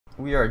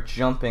we are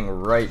jumping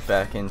right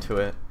back into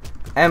it.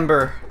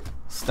 Ember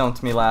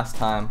stumped me last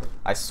time.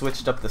 I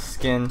switched up the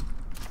skin,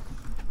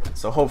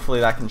 so hopefully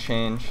that can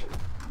change.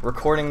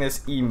 Recording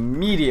this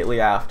immediately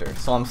after,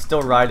 so I'm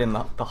still riding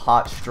the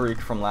hot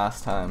streak from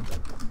last time.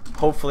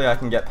 Hopefully I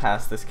can get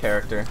past this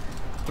character.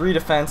 3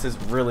 defense is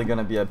really going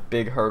to be a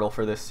big hurdle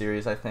for this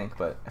series, I think,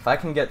 but if I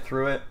can get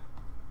through it,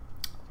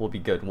 we'll be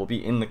good. We'll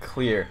be in the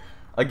clear.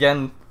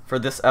 Again, for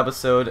this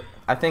episode,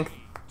 I think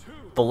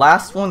the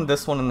last one,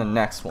 this one, and the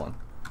next one.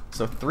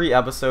 So 3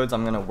 episodes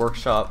I'm going to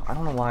workshop. I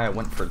don't know why I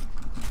went for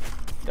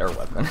their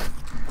weapon.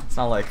 It's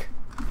not like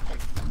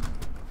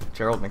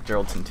Gerald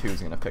McGeraldson 2 is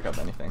going to pick up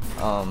anything.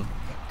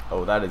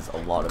 Oh, that is a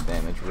lot of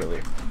damage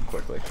really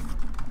quickly.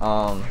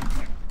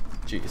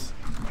 Jeez.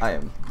 I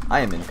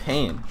am in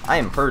pain. I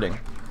am hurting.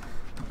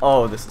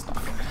 Oh, this is not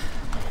good.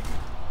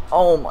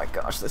 Oh my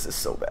gosh, this is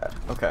so bad.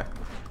 Okay.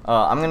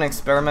 I'm going to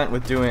experiment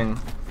with doing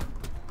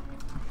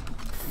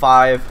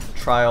 5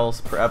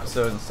 trials per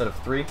episode instead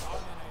of 3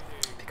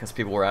 because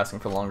people were asking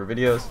for longer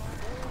videos.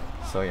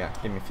 So yeah,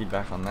 give me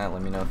feedback on that.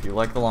 Let me know if you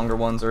like the longer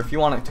ones or if you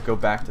want it to go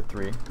back to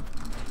 3.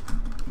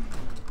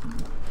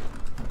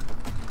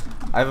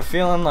 I have a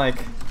feeling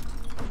like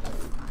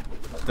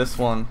this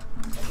one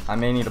I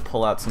may need to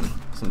pull out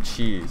some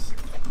cheese.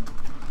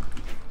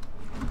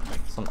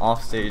 Some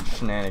offstage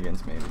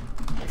shenanigans maybe.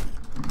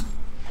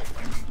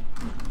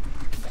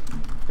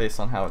 Based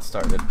on how it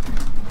started.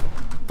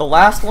 The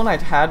last one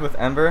I'd had with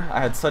Ember,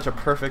 I had such a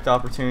perfect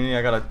opportunity.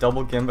 I got a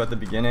double gimp at the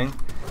beginning,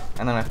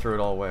 and then I threw it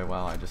all away.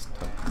 Wow, I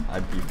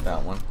beefed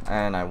that one,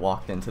 and I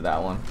walked into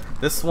that one.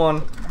 This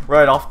one,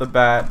 right off the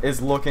bat,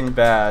 is looking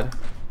bad,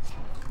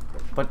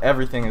 but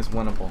everything is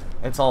winnable.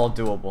 It's all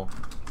doable.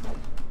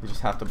 You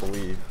just have to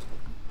believe.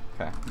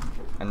 Okay,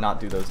 and not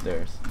do those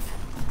dares.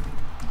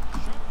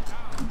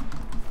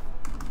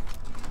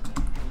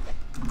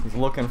 He's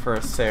looking for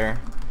a Sare.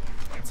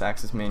 It's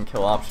Axe's main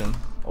kill option.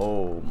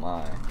 Oh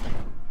my.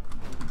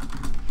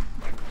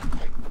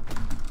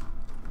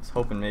 I was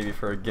hoping maybe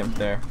for a gimp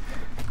there.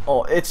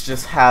 Oh, it's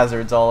just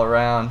hazards all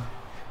around.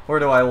 Where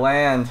do I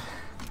land?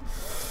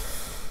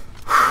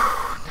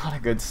 Not a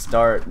good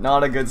start.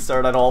 Not a good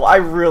start at all. I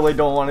really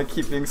don't want to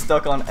keep being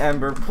stuck on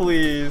Ember,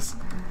 please.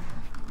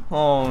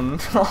 Oh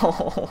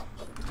no.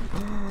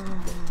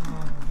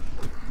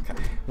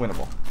 Okay,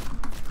 winnable.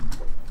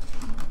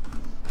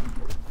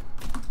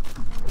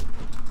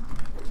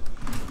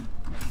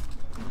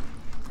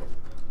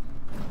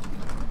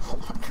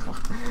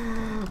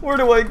 Where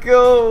do I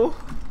go?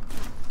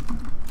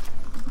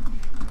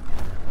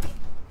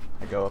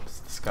 I go up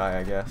to the sky,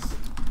 I guess.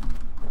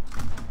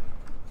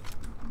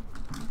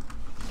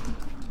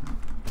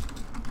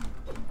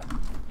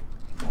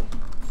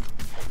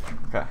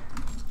 Okay.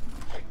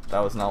 That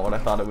was not what I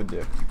thought it would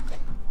do.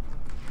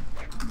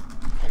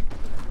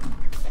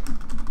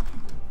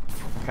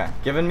 Okay,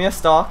 giving me a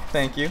stock,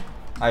 thank you.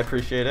 I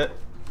appreciate it.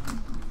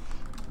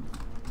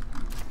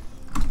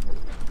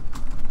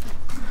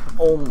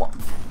 Oh my.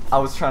 I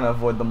was trying to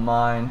avoid the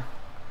mine.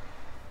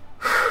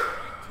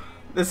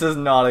 This is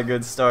not a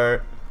good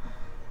start.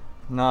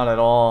 Not at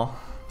all.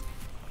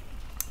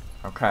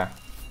 Okay.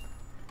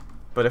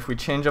 But if we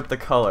change up the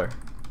color,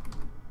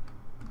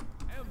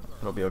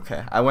 it'll be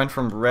okay. I went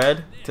from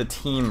red to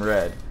team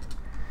red.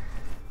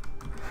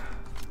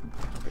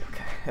 It'll be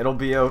okay. It'll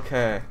be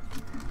okay.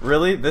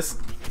 Really? This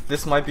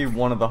might be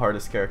one of the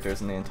hardest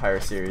characters in the entire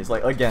series.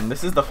 Like, again,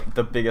 this is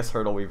the biggest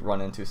hurdle we've run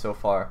into so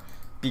far,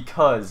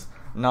 because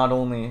not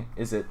only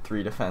is it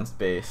 3 defense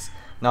base,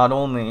 not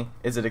only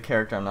is it a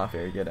character I'm not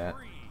very good at,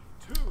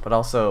 but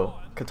also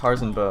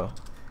Katars and Bow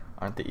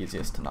aren't the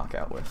easiest to knock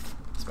out with,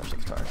 especially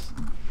Katars.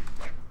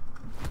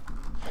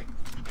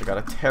 They got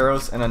a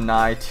Taros and a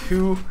Nai,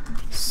 2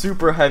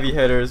 super heavy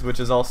hitters, which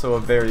is also a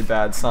very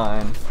bad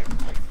sign.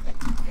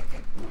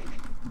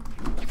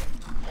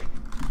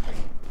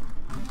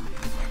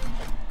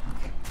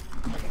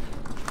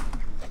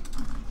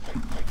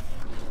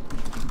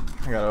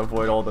 I gotta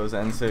avoid all those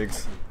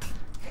NSIGs.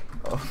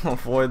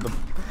 Avoid the...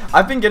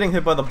 I've been getting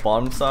hit by the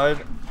bottom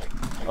side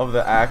of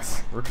the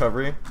axe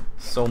recovery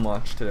so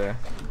much today,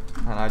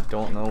 and I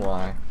don't know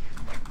why.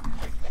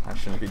 I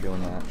shouldn't be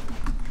doing that.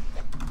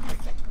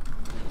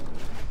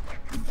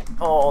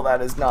 Oh,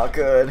 that is not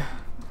good.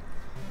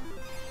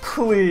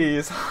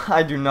 Please,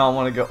 I do not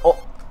want to go...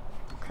 Oh,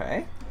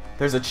 okay.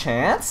 There's a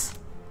chance?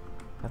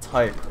 That's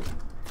hype.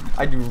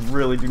 I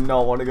really do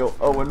not want to go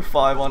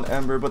 0-5 on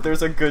Ember, but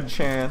there's a good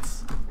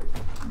chance.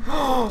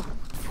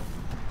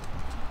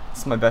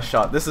 This is my best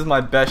shot. This is my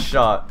best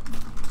shot.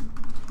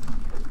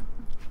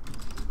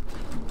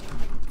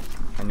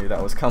 I knew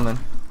that was coming.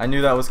 I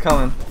knew that was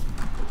coming.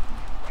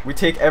 We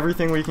take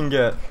everything we can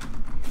get.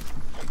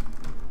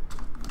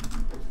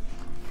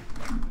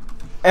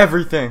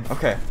 Everything.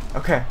 Okay.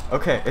 Okay.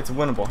 Okay. It's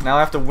winnable. Now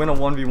I have to win a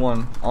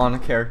 1v1 on a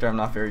character I'm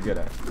not very good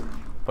at.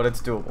 But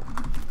it's doable.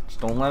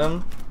 Just don't let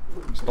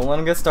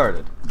him get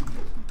started.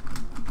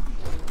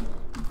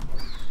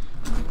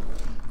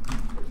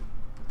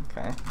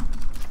 Okay.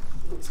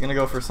 He's gonna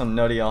go for some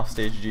nutty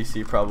offstage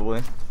GC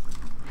probably.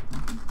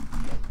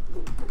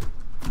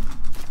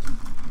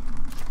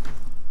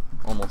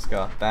 Almost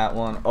got that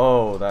one.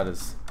 Oh, that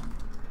is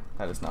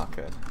not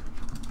good.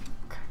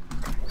 Okay.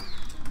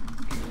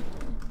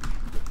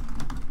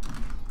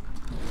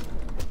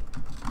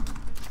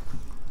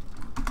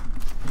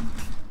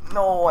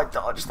 No, I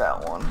dodged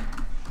that one.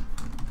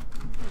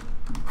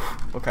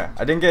 Okay,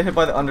 I didn't get hit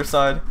by the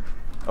underside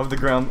of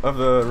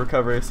the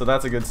recovery, so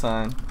that's a good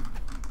sign.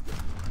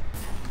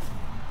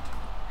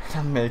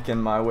 I'm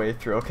making my way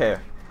through. Okay,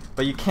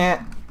 but you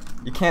can't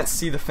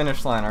see the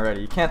finish line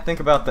already. You can't think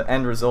about the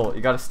end result.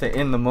 You gotta stay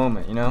in the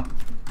moment, you know?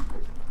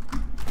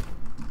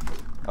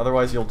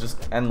 Otherwise you'll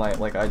just end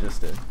like I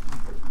just did.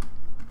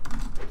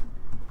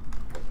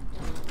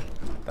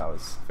 That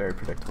was very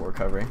predictable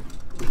recovery.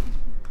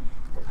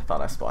 I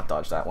thought I spot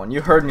dodged that one.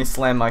 You heard me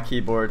slam my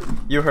keyboard.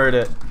 You heard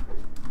it.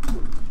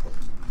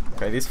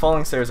 Okay, these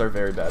falling stairs are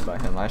very bad by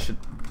him. I should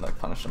like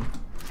punish him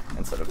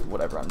instead of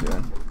whatever I'm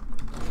doing,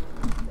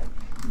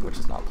 which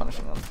is not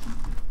punishing them.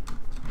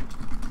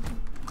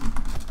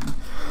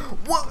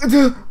 What?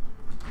 Okay.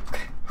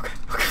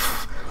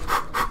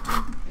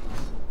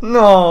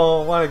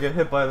 No, why did I get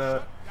hit by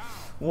that?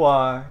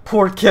 Why?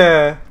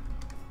 Porque?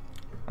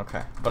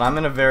 Okay, but I'm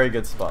in a very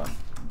good spot.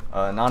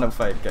 Not if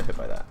I get hit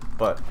by that,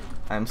 but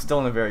I'm still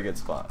in a very good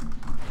spot.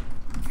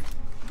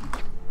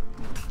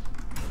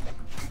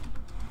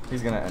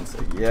 He's gonna end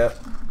sig. Yep.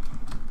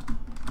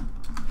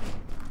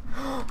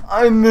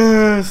 I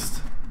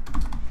missed.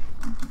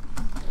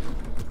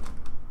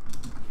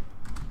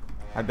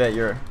 I bet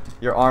your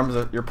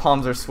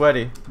palms are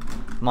sweaty.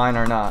 Mine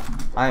are not.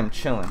 I am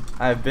chilling.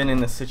 I have been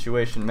in this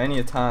situation many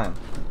a time,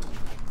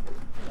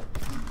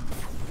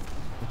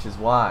 which is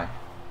why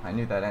I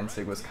knew that end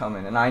sig was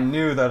coming, and I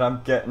knew that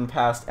I'm getting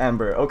past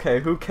Ember. Okay,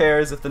 who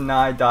cares if the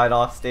Nye died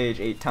off stage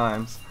 8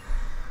 times?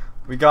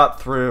 We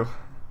got through.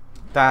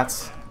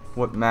 That's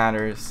what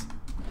matters.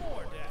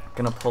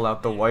 Gonna pull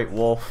out the white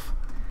wolf.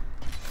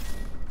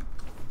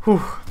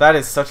 Whew, that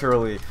is such a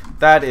relief.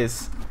 That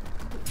is,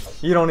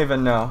 you don't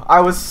even know. I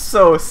was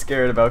so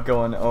scared about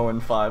going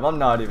 0-5. I'm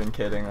not even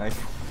kidding. Like,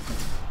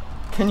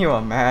 can you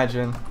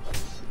imagine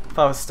if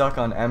I was stuck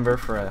on Ember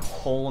for a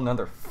whole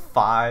another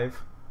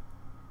 5?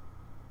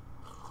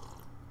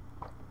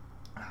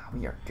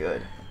 We are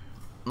good.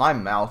 My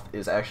mouth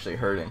is actually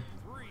hurting.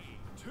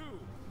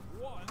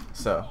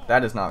 So,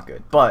 that is not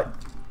good. But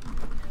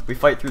we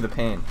fight through the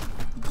pain.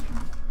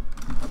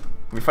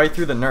 We fight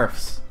through the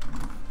nerfs.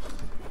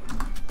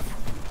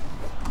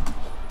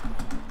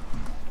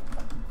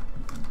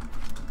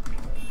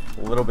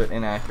 A little bit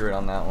inaccurate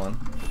on that one.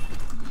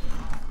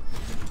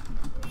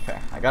 Okay,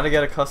 I gotta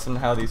get accustomed to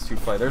how these two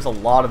play. There's a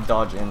lot of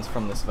dodge ins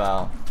from this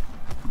Val,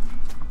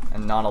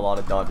 and not a lot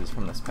of dodges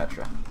from this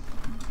Petra.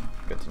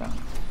 Good to know.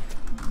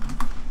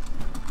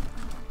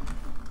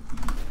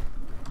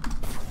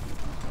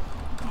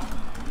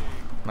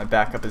 My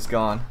backup is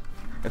gone.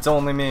 It's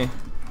only me.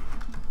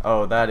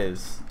 Oh, that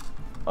is...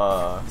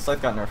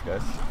 Scythe got nerfed,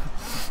 guys.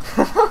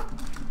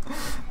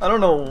 I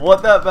don't know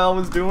what that Val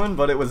was doing,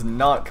 but it was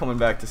not coming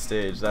back to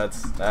stage.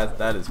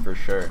 That is for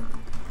sure.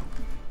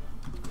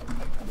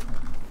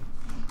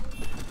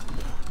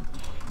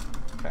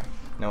 Okay,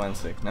 no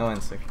NSIG, no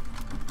NSIG.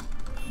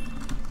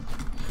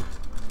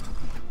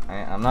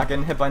 I'm not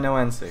getting hit by no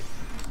NSIG.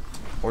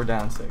 Or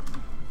downsig.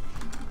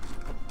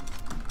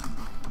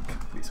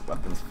 These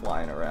weapons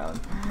flying around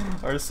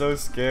are so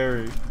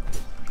scary.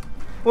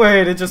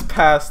 Wait, it just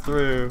passed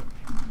through.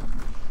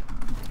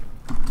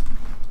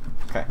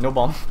 Okay, no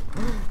bomb.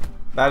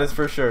 That is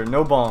for sure.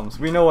 No bombs.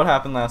 We know what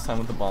happened last time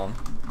with the bomb.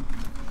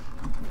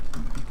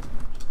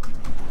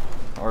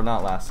 Or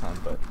not last time,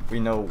 but we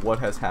know what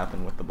has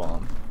happened with the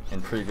bomb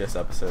in previous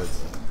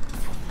episodes.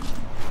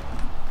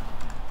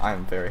 I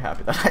am very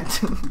happy that I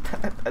didn't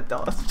I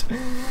dodged.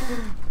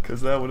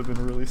 Because that would have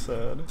been really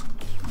sad.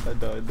 I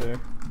died there.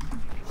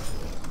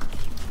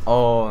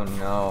 Oh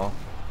no.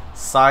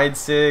 Side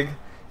sig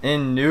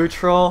in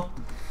neutral?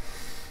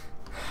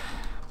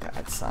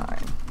 Bad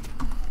sign.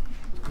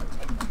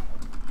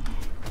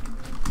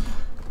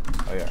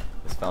 Oh yeah,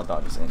 this foul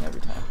dodge is in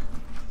every time.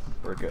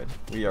 We're good.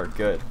 We are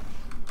good.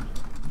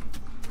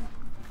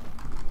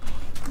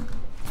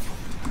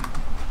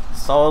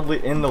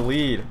 Solidly in the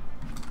lead.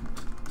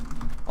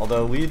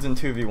 Although leads in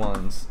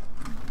 2v1s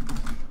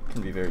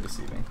can be very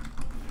deceiving.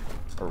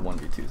 Or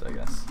 1v2s, I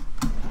guess.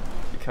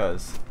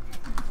 Because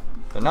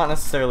they're not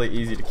necessarily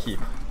easy to keep.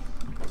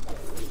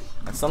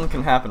 And something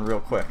can happen real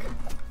quick.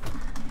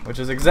 Which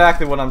is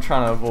exactly what I'm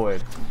trying to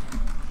avoid.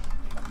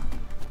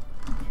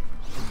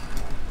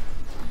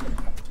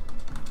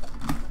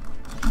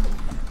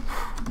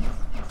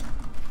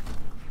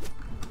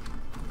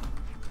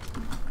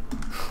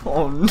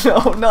 Oh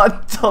no,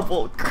 not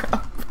double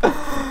crap.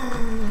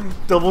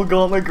 Double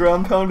gauntlet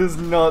ground pound is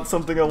not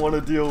something I want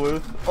to deal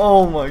with.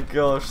 Oh my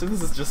gosh,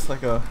 this is just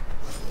like a...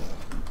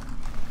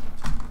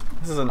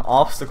 This is an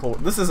obstacle.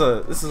 This is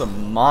a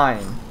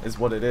mine, is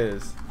what it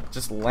is.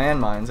 Just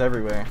landmines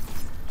everywhere.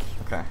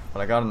 Okay, but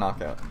I got a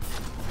knockout.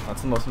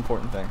 That's the most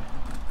important thing.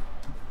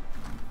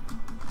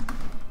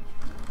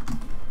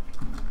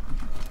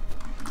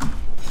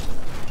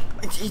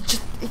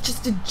 It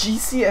just did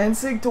GC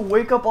Ensig to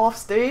wake up off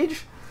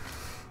stage?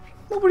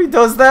 Nobody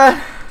does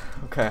that.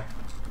 Okay.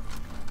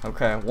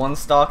 Okay, one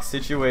stock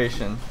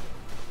situation.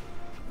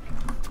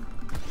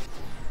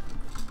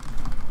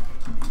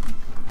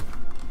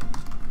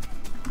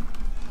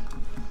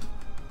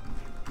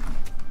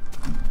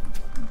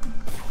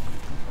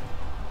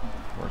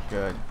 We're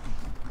good.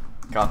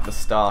 Got the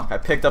stock. I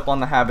picked up on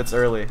the habits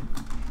early.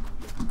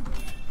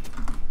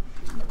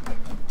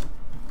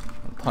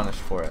 I'm punished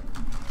for it.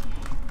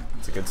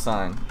 It's a good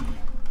sign.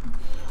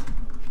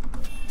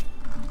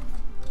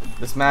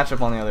 This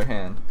matchup, on the other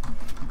hand,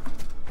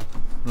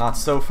 not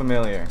so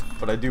familiar,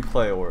 but I do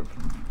play Orb.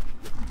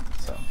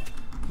 So,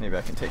 maybe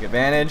I can take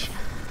advantage.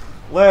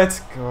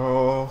 Let's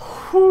go.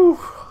 Whew.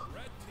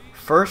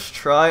 First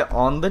try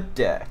on the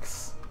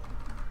decks.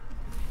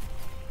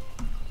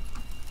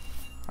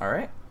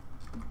 Alright.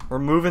 We're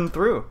moving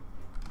through.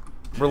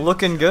 We're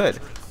looking good.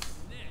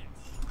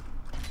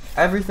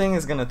 Everything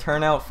is gonna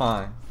turn out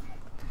fine,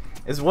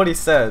 is what he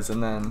says,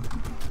 and then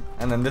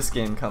this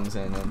game comes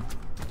in, and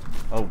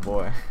oh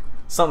boy.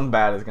 Something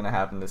bad is gonna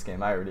happen this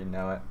game. I already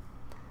know it.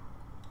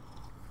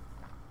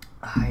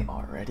 I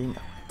already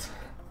know it.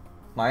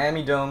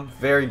 Miami Dome,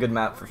 very good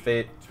map for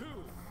Fate.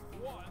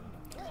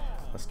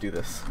 Let's do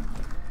this.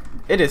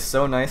 It is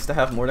so nice to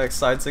have Mordex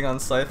sidesing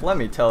on Scythe. Let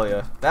me tell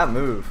you, that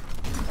move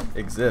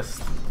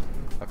exists.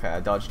 Okay,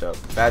 I dodged up.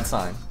 Bad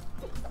sign.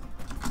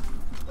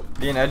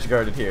 Being edge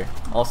guarded here,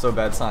 also a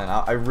bad sign.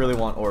 I really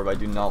want Orb. I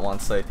do not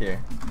want Scythe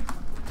here.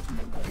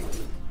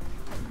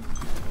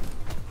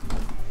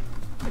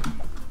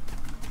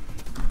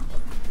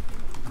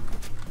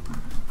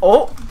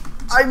 Oh!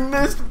 I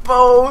missed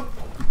both!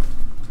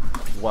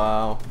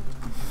 Wow.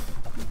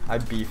 I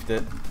beefed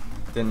it,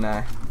 didn't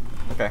I?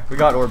 Okay, we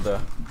got Orb though.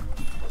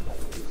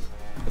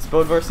 This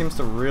Bodvar seems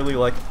to really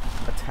like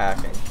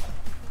attacking.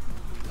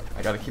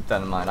 I gotta keep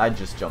that in mind. I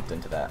just jumped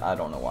into that. I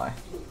don't know why.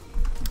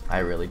 I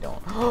really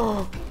don't.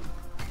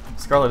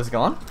 Scarlet is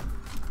gone?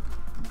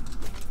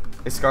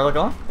 Is Scarlet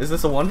gone? Is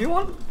this a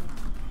 1v1?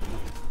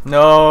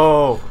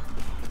 No!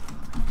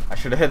 I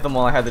should have hit them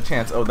while I had the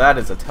chance. Oh, that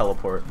is a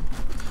teleport.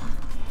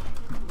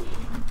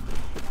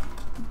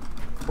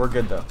 We're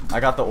good though. I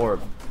got the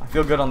Orb. I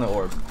feel good on the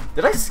Orb.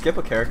 Did I skip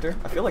a character?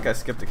 I feel like I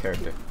skipped a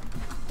character.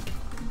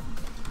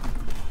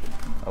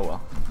 Oh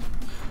well.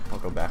 I'll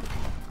go back.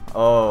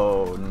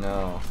 Oh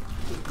no.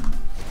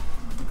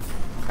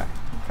 Okay,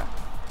 okay.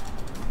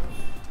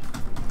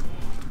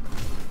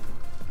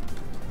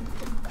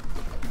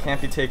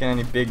 Can't be taking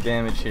any big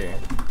damage here.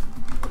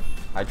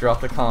 I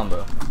dropped the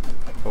combo,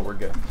 but we're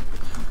good.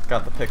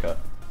 Got the pickup.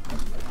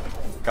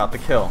 Got the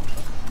kill.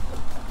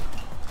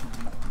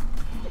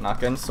 Not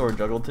getting sword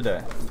juggled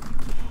today.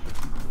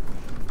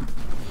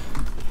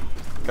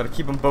 Gotta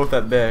keep them both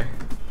at bay.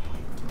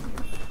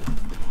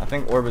 I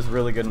think Orb is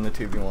really good in the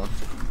 2v1,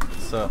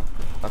 so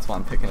that's why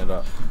I'm picking it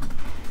up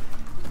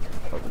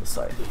over the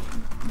Scythe.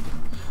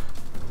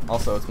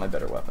 Also, it's my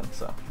better weapon,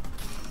 so.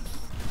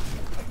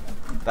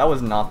 That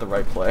was not the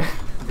right play.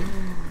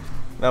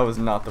 That was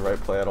not the right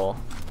play at all.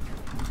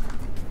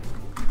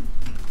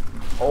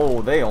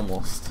 Oh, they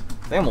almost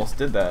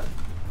did that.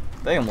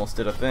 They almost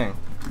did a thing.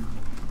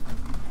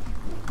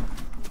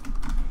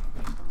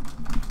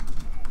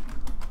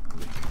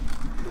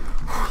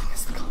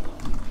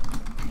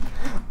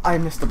 I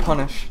missed the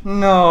punish.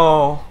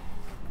 No.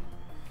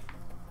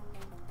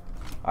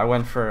 I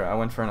went for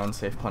an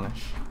unsafe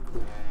punish.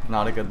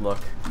 Not a good look.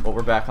 But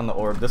we're back on the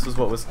Orb. This is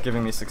what was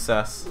giving me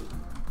success.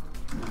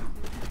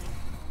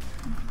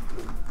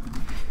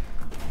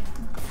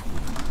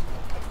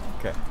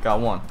 Okay,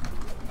 got one.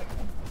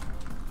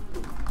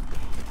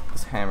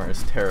 This hammer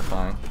is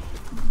terrifying.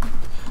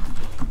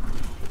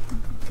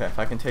 Okay, if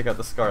I can take out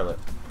the Scarlet.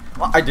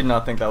 Well, I did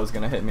not think that was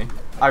gonna hit me.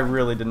 I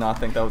really did not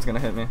think that was gonna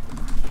hit me.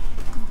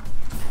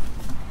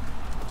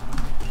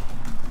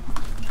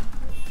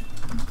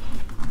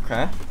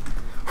 Okay.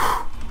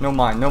 No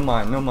mine, no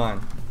mine, no mine.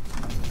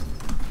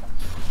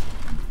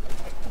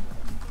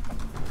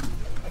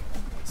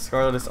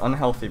 Scarlet is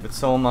unhealthy, but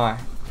so am I.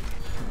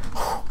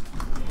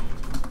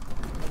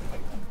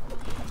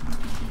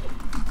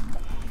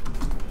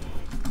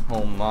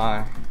 Oh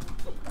my.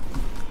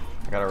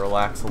 I gotta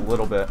relax a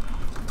little bit.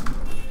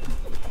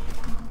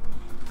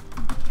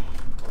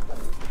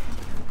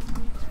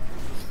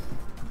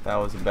 That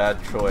was a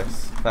bad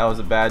choice. That was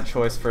a bad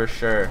choice for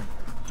sure.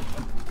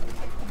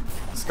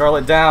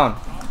 Scarlet down!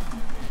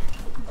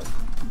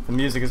 The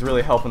music is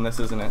really helping this,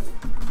 isn't it?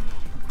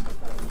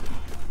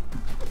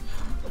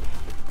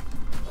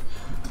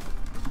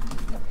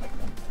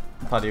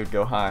 Thought he would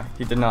go high.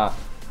 He did not.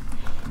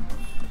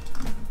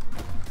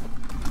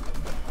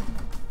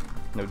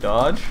 No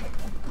dodge?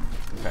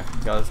 Okay,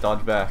 got his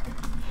dodge back.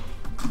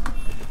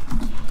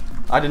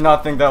 I did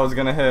not think that was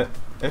gonna hit.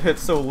 It hit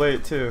so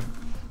late too.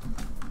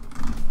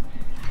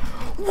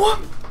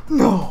 What?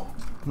 No!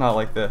 Not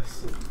like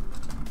this.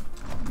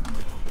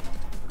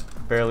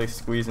 Barely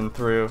squeezing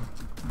through.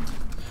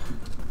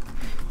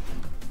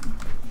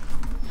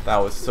 That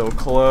was so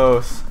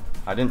close.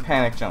 I didn't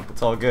panic jump.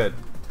 It's all good.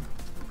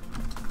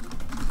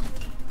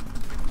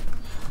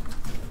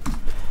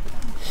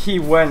 He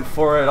went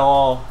for it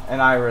all,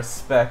 and I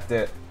respect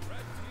it.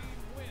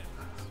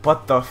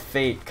 But the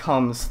fate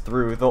comes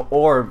through. The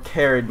orb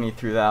carried me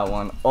through that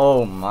one.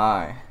 Oh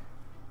my.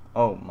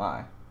 Oh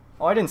my.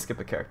 Oh, I didn't skip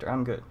a character.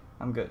 I'm good.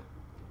 I'm good.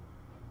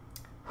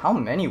 How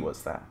many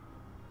was that?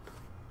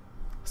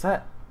 Was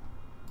that?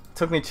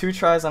 Took me 2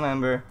 tries on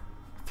Ember.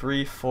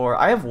 3, 4.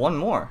 I have one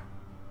more.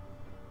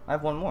 I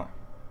have one more.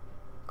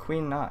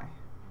 Queen Nai.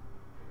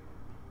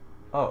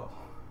 Oh.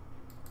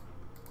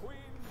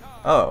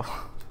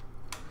 Oh.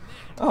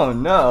 Oh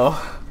no.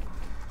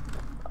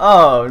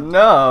 Oh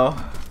no.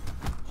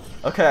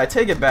 Okay, I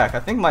take it back. I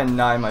think my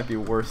Nai might be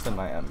worse than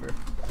my Ember.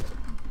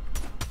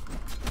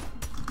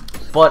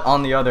 But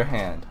on the other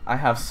hand, I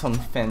have some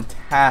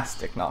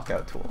fantastic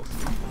knockout tools.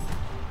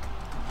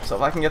 So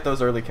if I can get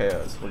those early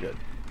KOs, we're good.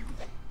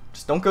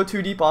 Just don't go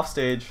too deep off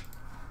stage.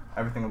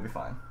 Everything will be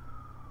fine.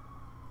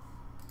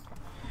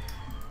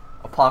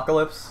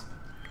 Apocalypse.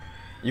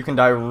 You can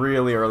die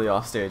really early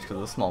off stage because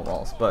of the small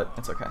walls, but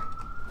it's okay.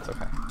 It's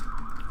okay.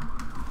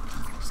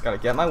 Just gotta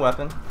get my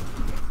weapon.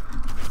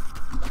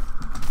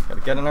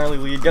 Gotta get an early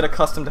lead, get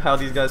accustomed to how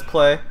these guys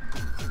play.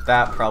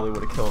 That probably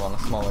would have killed on a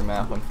smaller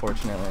map,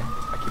 unfortunately.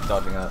 I keep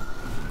dodging up.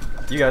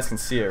 You guys can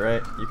see it,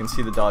 right? You can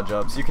see the dodge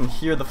ups. You can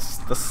hear the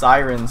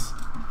sirens.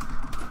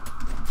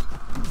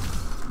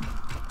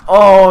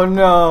 Oh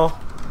no!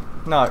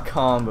 Not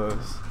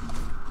combos.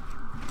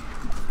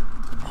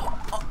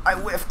 Oh, I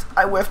whiffed.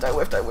 I whiffed. I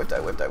whiffed. I whiffed. I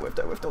whiffed. I whiffed.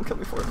 I whiffed. Don't kill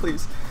me for it,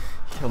 please.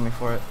 Kill me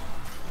for it.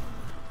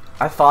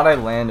 I thought I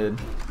landed,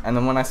 and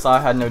then when I saw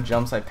I had no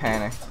jumps, I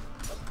panicked.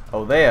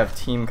 Oh, they have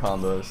team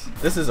combos.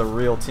 This is a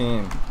real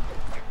team.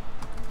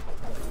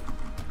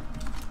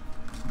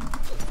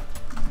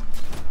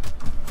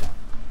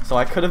 So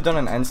I could have done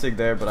an N-sig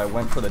there, but I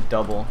went for the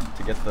double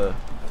to get the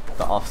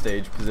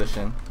offstage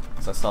position,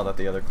 because I saw that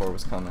the other core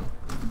was coming.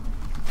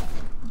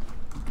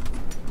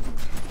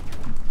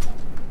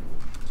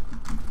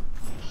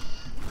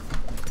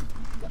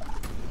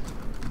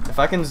 If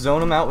I can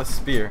zone him out with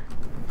spear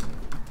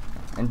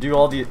and do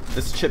all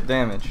this chip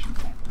damage,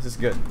 this is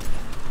good.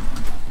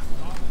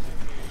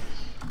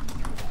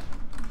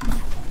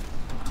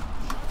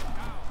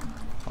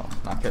 Oh,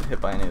 not get hit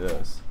by any of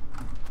those.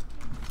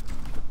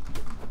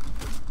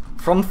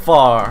 From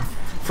far,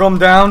 from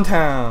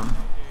downtown.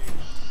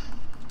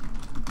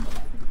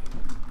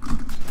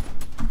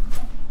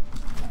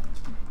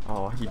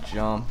 Oh, he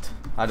jumped.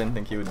 I didn't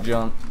think he would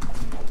jump.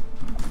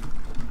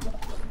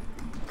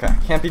 Okay,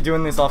 can't be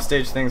doing these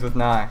offstage things with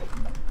Nai.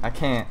 I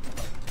can't.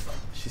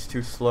 She's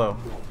too slow.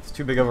 It's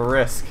too big of a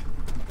risk.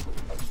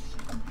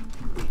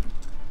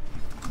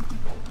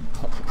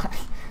 Oh my.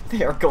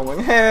 They are going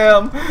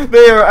ham!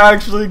 They are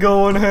actually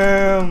going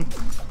ham!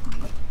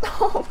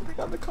 Oh, they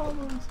got the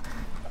combos.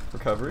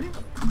 Recovery?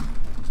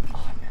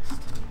 Oh, I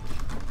missed.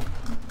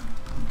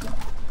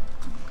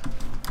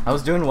 I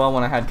was doing well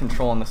when I had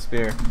control on the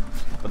spear,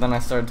 but then I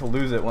started to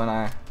lose it when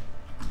I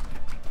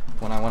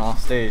went off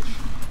stage.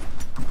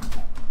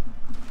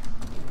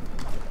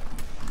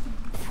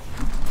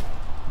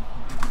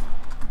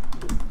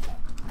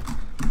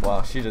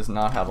 Wow, she does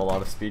not have a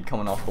lot of speed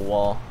coming off the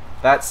wall.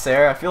 That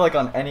Sarah, I feel like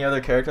on any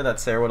other character that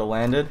Sarah would have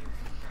landed,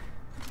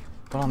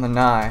 but on the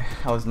Nai,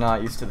 I was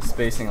not used to the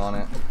spacing on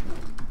it.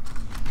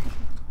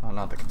 Oh,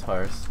 not the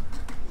Katars.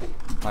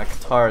 My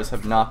Katars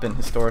have not been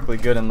historically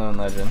good in Lone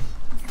Legend.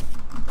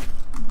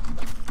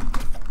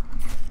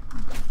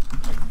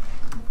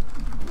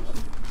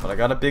 But I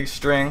got a big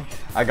string.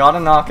 I got a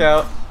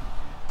knockout.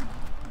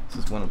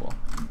 This is winnable.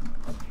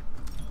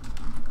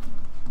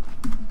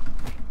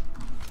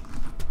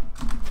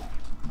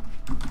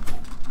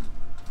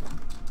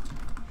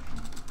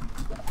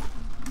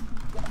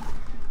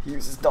 He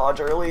uses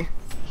dodge early.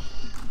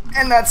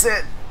 And that's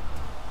it.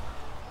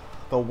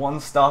 The one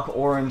stock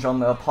orange on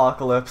the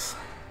Apocalypse.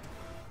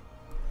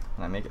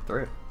 And I make it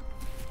through.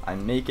 I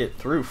make it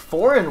through.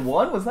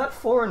 4-1? Was that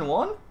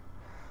 4-1?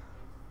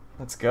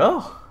 Let's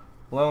go.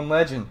 Lone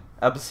Legend,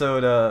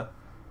 episode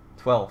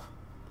 12.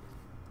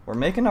 We're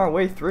making our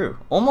way through.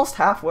 Almost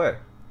halfway.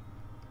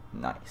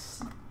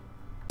 Nice.